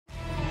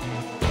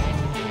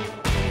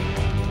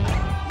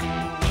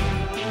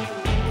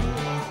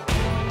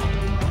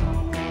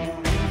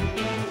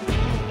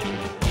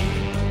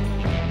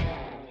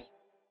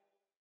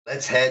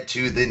Let's head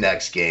to the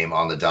next game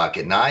on the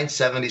docket.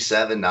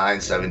 977,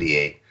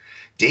 978.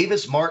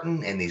 Davis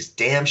Martin and these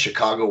damn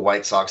Chicago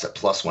White Sox at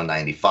plus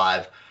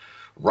 195.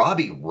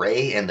 Robbie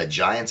Ray and the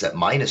Giants at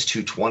minus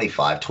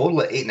 225.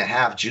 Total at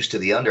 8.5. Juice to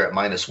the under at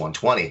minus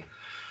 120.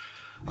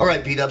 All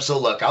right, beat-up. So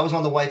look, I was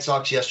on the White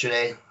Sox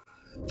yesterday.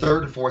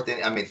 Third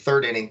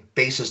inning,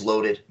 bases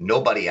loaded,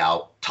 nobody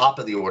out. Top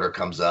of the order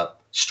comes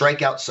up.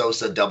 Strikeout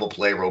Sosa, double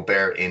play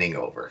Robert, inning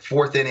over.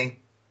 Fourth inning,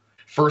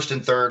 first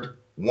and third,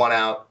 one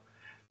out.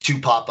 Two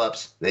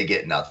pop-ups, they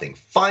get nothing.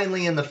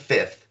 Finally, in the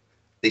fifth,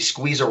 they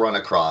squeeze a run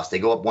across. They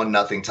go up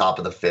 1-0, top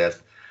of the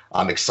fifth.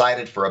 I'm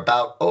excited for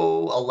about,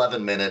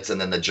 11 minutes,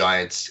 and then the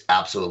Giants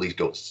absolutely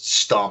go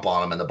stomp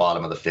on them in the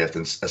bottom of the fifth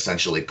and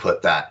essentially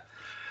put that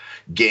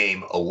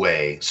game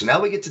away. So now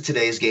we get to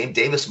today's game.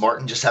 Davis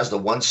Martin just has the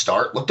one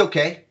start. Looked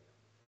okay.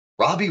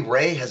 Robbie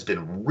Ray has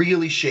been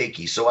really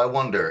shaky, so I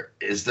wonder,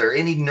 is there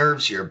any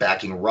nerves here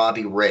backing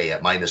Robbie Ray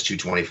at minus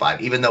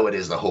 225, even though it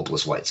is the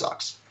hopeless White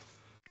Sox?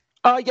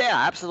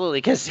 Yeah, absolutely,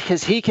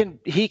 because he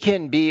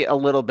can be a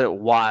little bit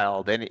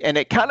wild, and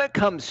it kind of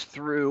comes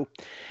through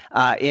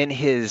in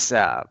his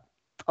the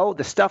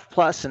stuff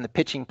plus and the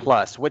pitching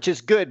plus, which is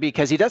good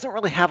because he doesn't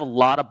really have a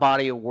lot of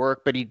body of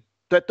work,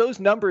 but those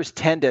numbers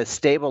tend to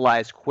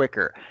stabilize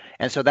quicker,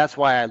 and so that's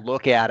why I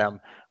look at him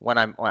when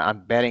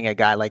I'm betting a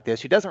guy like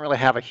this who doesn't really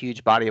have a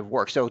huge body of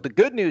work. So the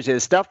good news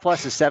is stuff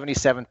plus is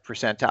 77th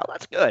percentile.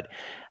 That's good.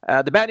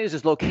 The bad news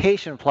is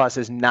location plus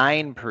is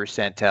 9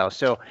 percentile.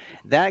 So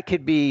that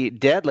could be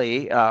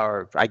deadly,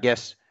 or I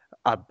guess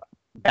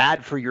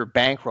bad for your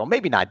bankroll.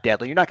 Maybe not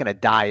deadly. You're not going to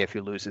die if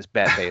you lose this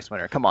bet,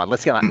 BaseWinner. Come on,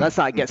 let's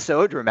not get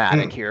so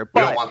dramatic here.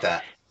 We don't want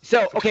that.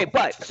 So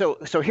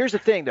here's the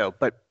thing though.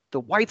 But the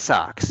White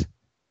Sox,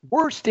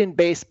 worst in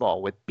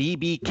baseball with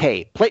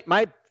BBK.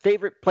 My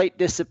favorite plate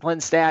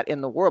discipline stat in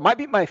the world. Might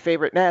be my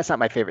favorite. It's not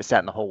my favorite stat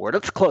in the whole world.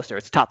 It's closer.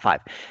 It's top 5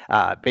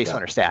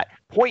 BaseWinner stat.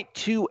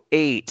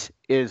 0.28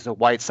 is the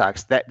White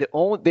Sox. They're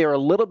a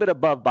little bit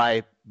above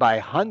by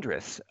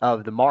hundredths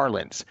of the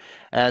Marlins.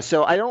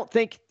 So I don't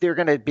think they're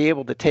going to be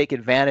able to take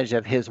advantage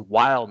of his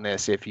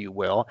wildness, if you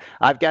will.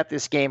 I've got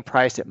this game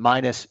priced at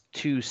minus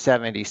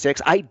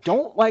 276. I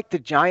don't like the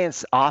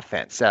Giants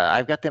offense.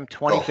 I've got them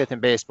 25th in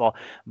baseball,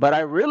 but I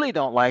really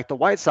don't like the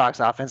White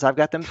Sox offense. I've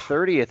got them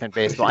 30th in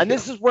baseball. And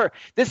this is where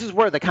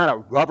the kind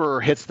of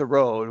rubber hits the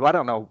road. I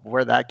don't know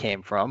where that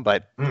came from,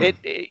 but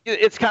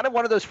it's kind of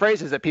one of those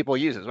phrases that people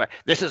use. Right?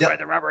 This is where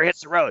the rubber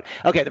hits the road.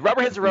 Okay, the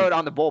rubber hits the road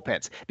on the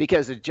bullpens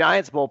because the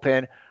Giants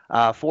bullpen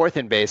 4th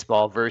in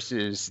baseball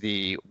versus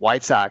the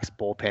White Sox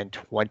bullpen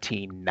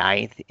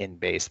 29th in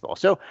baseball.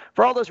 So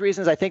for all those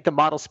reasons, I think the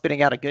model's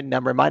spitting out a good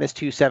number, minus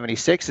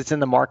 276. It's in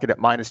the market at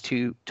minus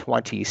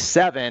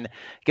 227.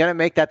 Going to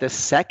make that the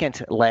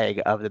second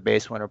leg of the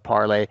BaseWinner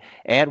parlay.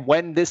 And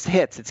when this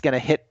hits, it's going to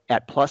hit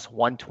at plus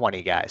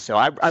 120, guys. So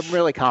I'm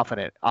really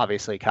confident,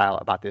 obviously, Kyle,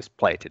 about this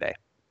play today.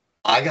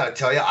 I got to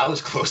tell you, I was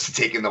close to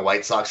taking the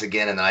White Sox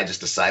again, and then I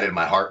just decided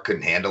my heart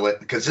couldn't handle it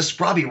because this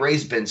Robbie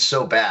Ray's been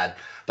so bad.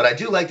 But I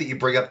do like that you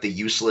bring up the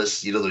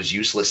useless, those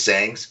useless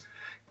sayings.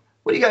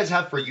 What do you guys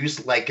have for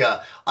use? Like,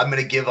 I'm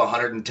going to give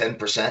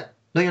 110%.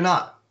 No, you're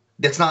not.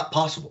 That's not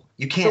possible.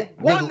 You can't.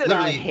 The one that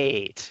I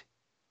hate,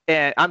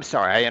 and I'm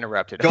sorry, I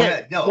interrupted. Go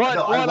ahead. One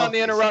on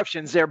the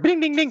interruptions there. Bing,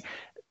 ding, ding.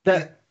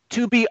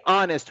 To be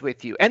honest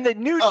with you, and the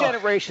new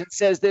generation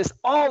says this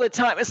all the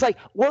time. It's like,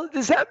 well,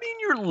 does that mean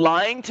you're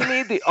lying to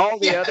me all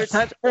the other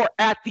times? Or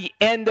at the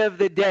end of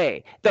the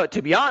day? Though,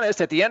 to be honest,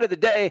 at the end of the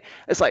day,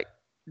 it's like,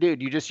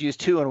 dude, you just used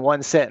 2 in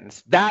one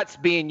sentence. That's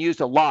being used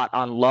a lot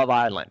on Love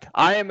Island.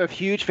 I am a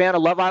huge fan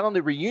of Love Island.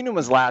 The reunion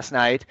was last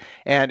night.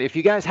 And if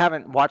you guys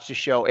haven't watched the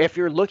show, if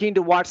you're looking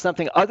to watch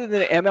something other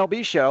than an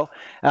MLB show,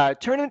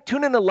 tune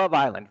in to Love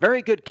Island.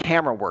 Very good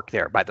camera work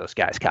there by those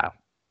guys, Kyle.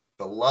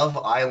 The Love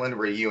Island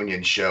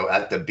reunion show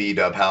at the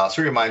B-Dub House.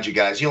 We remind you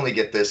guys, you only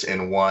get this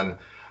in one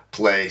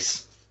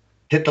place.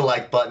 Hit the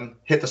like button,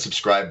 hit the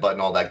subscribe button,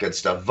 all that good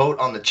stuff. Vote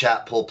on the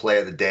chat poll play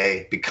of the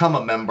day. Become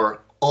a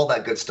member, all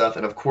that good stuff.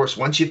 And of course,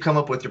 once you've come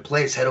up with your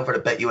plays, head over to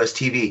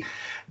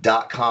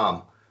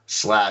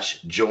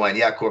betustv.com/join.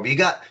 Yeah, Corbie,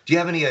 do you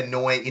have any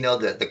annoying,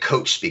 the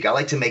coach speak? I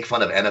like to make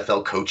fun of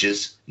NFL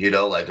coaches,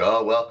 like,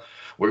 oh, well,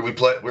 we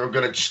play. We're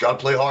gonna just gotta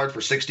play hard for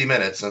 60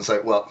 minutes, and it's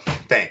like, well,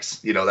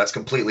 thanks. That's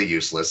completely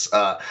useless.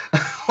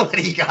 What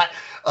do you got?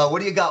 What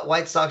do you got?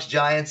 White Sox,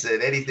 Giants,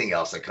 and anything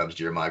else that comes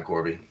to your mind,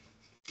 Corbie?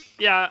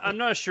 Yeah, I'm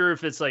not sure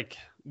if it's like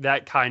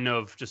that kind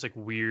of just like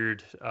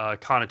weird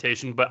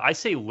connotation, but I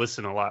say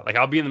listen a lot. Like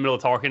I'll be in the middle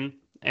of talking,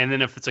 and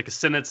then if it's like a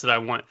sentence that I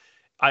want,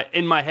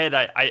 in my head,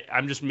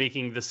 I'm just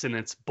making the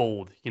sentence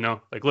bold.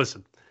 Like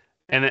listen,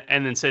 and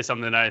then say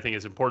something that I think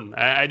is important.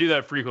 I do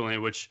that frequently,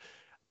 which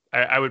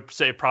I would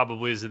say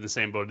probably is in the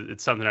same boat.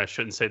 It's something I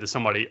shouldn't say to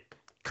somebody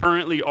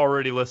currently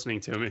already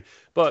listening to me,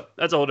 but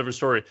that's a whole different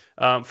story.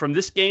 From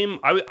this game,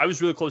 I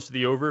was really close to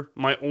the over.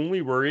 My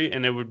only worry,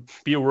 and it would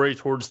be a worry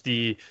towards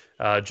the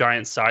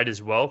Giants side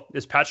as well,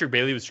 is Patrick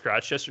Bailey was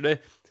scratched yesterday.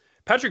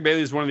 Patrick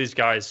Bailey is one of these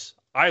guys.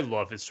 I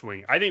love his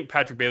swing. I think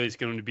Patrick Bailey is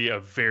going to be a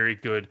very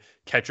good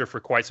catcher for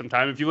quite some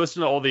time. If you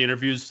listen to all the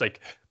interviews, like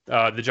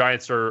the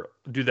Giants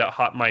do that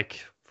hot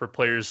mic for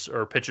players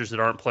or pitchers that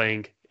aren't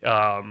playing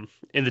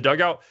in the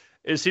dugout.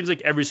 It seems like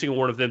every single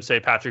one of them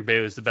say Patrick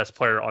Bailey is the best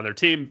player on their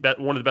team,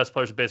 one of the best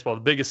players in baseball,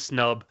 the biggest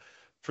snub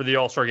for the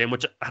All-Star game,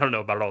 which I don't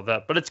know about all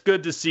that, but it's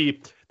good to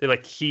see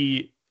that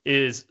he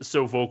is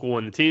so vocal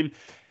in the team.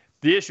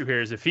 The issue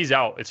here is if he's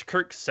out, it's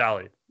Kirk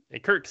Casale.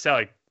 And Kirk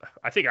Casale,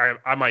 I think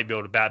I might be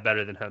able to bat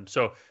better than him.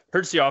 So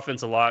hurts the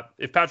offense a lot.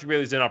 If Patrick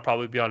Bailey's in, I'll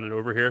probably be on it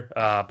over here,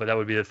 but that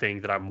would be the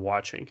thing that I'm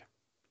watching.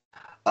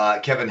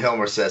 Kevin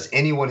Hilmer says,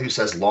 anyone who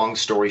says long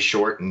story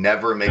short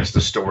never makes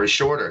the story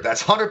shorter.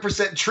 That's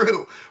 100%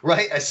 true,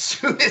 right? As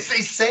soon as they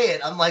say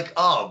it, I'm like,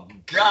 oh,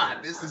 God,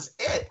 this is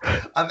it.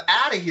 I'm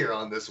out of here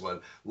on this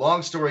one.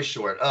 Long story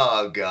short,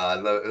 oh,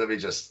 God, let me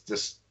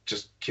just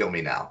kill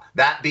me now.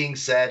 That being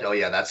said, oh,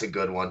 yeah, that's a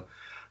good one.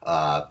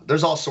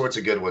 There's all sorts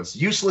of good ones.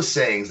 Useless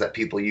sayings that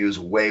people use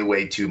way,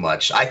 way too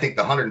much. I think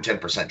the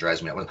 110%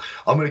 drives me up.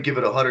 I'm going to give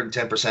it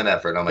 110%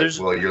 effort. I'm like,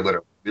 well,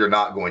 you're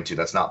not going to.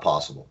 That's not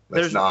possible.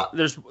 There's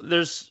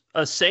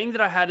a saying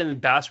that I had in the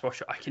basketball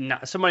show. I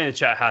cannot. Somebody in the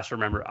chat has to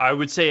remember. I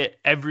would say it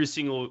every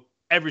single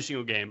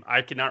game.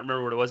 I cannot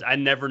remember what it was. I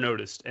never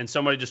noticed, and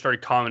somebody just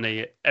started commenting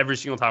it every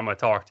single time I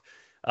talked.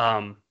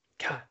 God.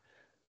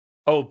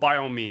 Oh, by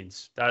all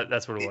means.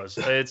 That's what it was.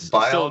 It's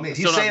by all means.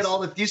 You say it all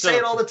the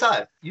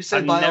time. You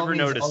say by all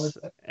means all the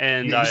time.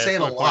 And you say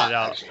it a lot,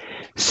 actually.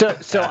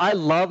 So I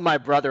love my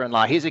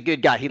brother-in-law. He's a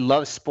good guy. He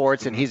loves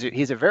sports, and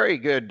he's a very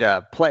good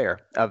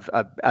player, of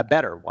a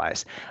better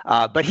wise.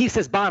 But he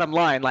says bottom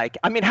line. Like,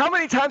 I mean, how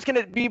many times can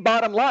it be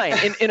bottom line?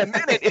 In a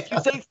minute, if you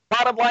say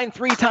bottom line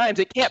 3 times,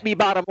 it can't be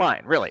bottom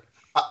line, really.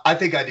 I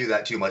think I do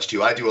that too much,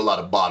 too. I do a lot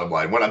of bottom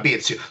line. When I'm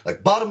being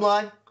like, bottom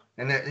line,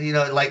 and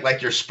then,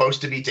 like you're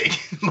supposed to be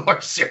taken more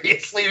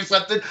seriously or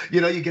something.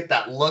 You get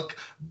that look,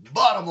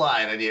 bottom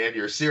line, and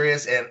you're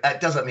serious, and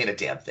that doesn't mean a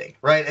damn thing,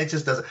 right? It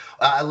just doesn't.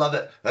 I love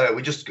it.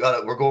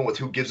 We're going with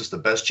who gives us the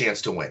best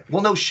chance to win.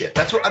 Well, no shit.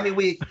 That's what I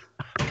mean.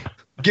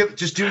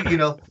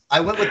 I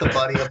went with a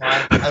buddy of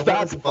mine.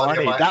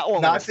 That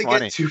one Not was to funny.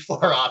 get too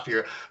far off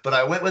here, but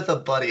I went with a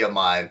buddy of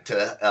mine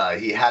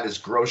he had his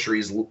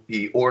groceries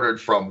he ordered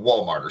from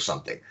Walmart or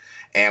something.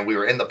 And we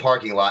were in the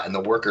parking lot, and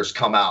the workers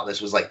come out.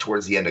 This was like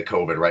towards the end of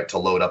COVID, right? To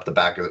load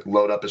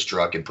up his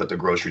truck and put the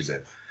groceries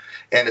in.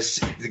 And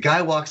the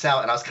guy walks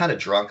out, and I was kind of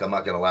drunk. I'm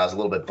not gonna lie, I was a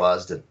little bit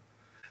buzzed. And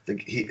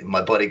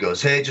my buddy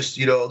goes, "Hey, just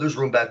there's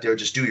room back there.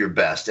 Just do your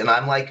best." And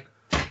I'm like,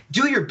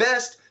 "Do your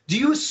best? Do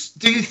you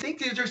think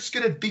they're just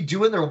gonna be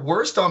doing their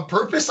worst on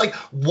purpose? Like,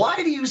 why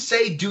do you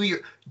say do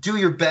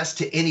your best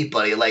to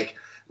anybody?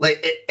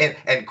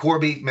 And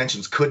Corbie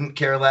mentions couldn't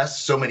care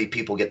less. So many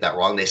people get that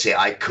wrong. They say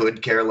I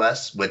could care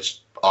less, which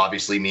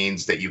obviously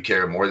means that you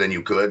care more than you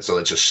could. So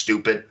it's just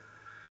stupid.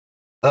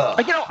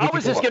 I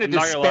was just going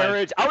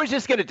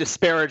to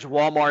disparage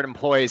Walmart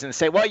employees and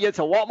say, well, yeah, it's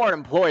a Walmart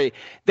employee.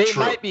 They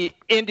might be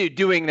into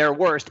doing their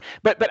worst.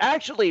 But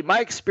actually, my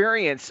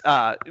experience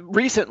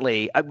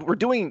recently, we're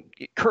doing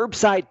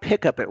curbside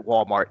pickup at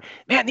Walmart.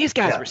 Man, these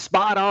guys were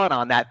spot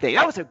on that thing.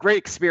 That was a great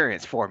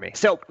experience for me.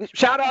 So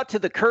shout out to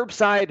the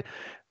curbside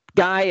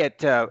guy at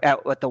the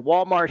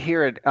Walmart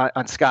here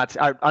on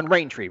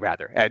Raintree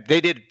rather.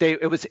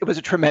 It was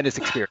a tremendous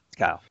experience,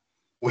 Kyle.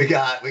 We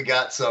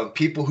got some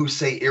people who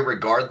say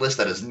irregardless.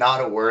 That is not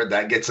a word.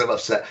 That gets them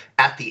upset.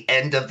 At the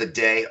end of the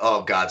day,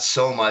 oh God,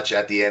 so much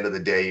at the end of the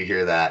day you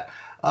hear that.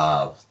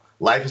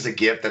 Life is a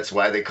gift. That's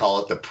why they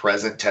call it the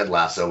present Ted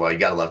Lasso. Well, you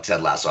got to love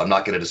Ted Lasso. I'm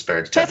not going to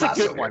disparage Ted Lasso. That's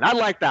a good one. I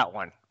like that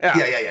one.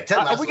 Yeah. Ted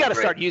Lasso. We got to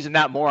start using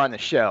that more on the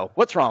show.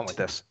 What's wrong with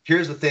this?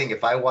 Here's the thing.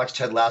 If I watch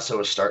Ted Lasso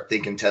or start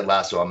thinking Ted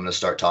Lasso, I'm going to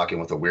start talking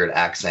with a weird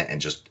accent and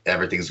just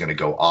everything's going to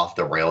go off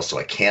the rails. So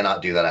I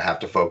cannot do that. I have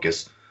to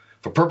focus.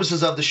 For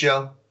purposes of the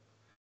show,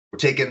 we're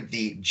taking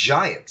the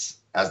Giants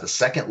as the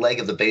second leg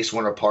of the base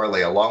winner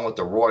parlay along with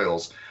the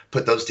Royals.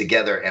 Put those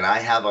together, and I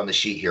have on the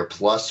sheet here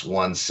plus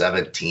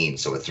 117,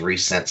 so a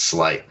 3-cent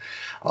slight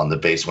on the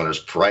base winner's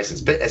prices.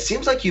 But it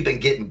seems like you've been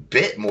getting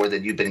bit more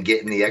than you've been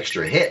getting the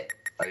extra hit.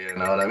 You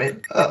know what I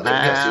mean?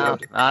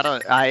 I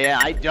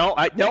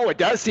don't. No, it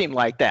does seem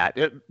like that.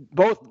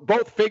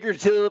 Both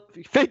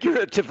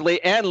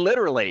figuratively and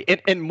literally,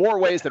 in more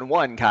ways than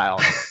one, Kyle.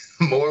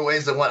 More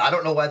ways than one. I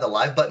don't know why the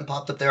live button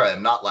popped up there. I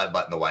am not live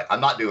button the white.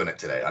 I'm not doing it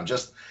today. I'm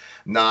just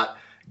not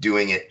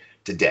doing it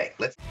today.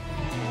 Let's.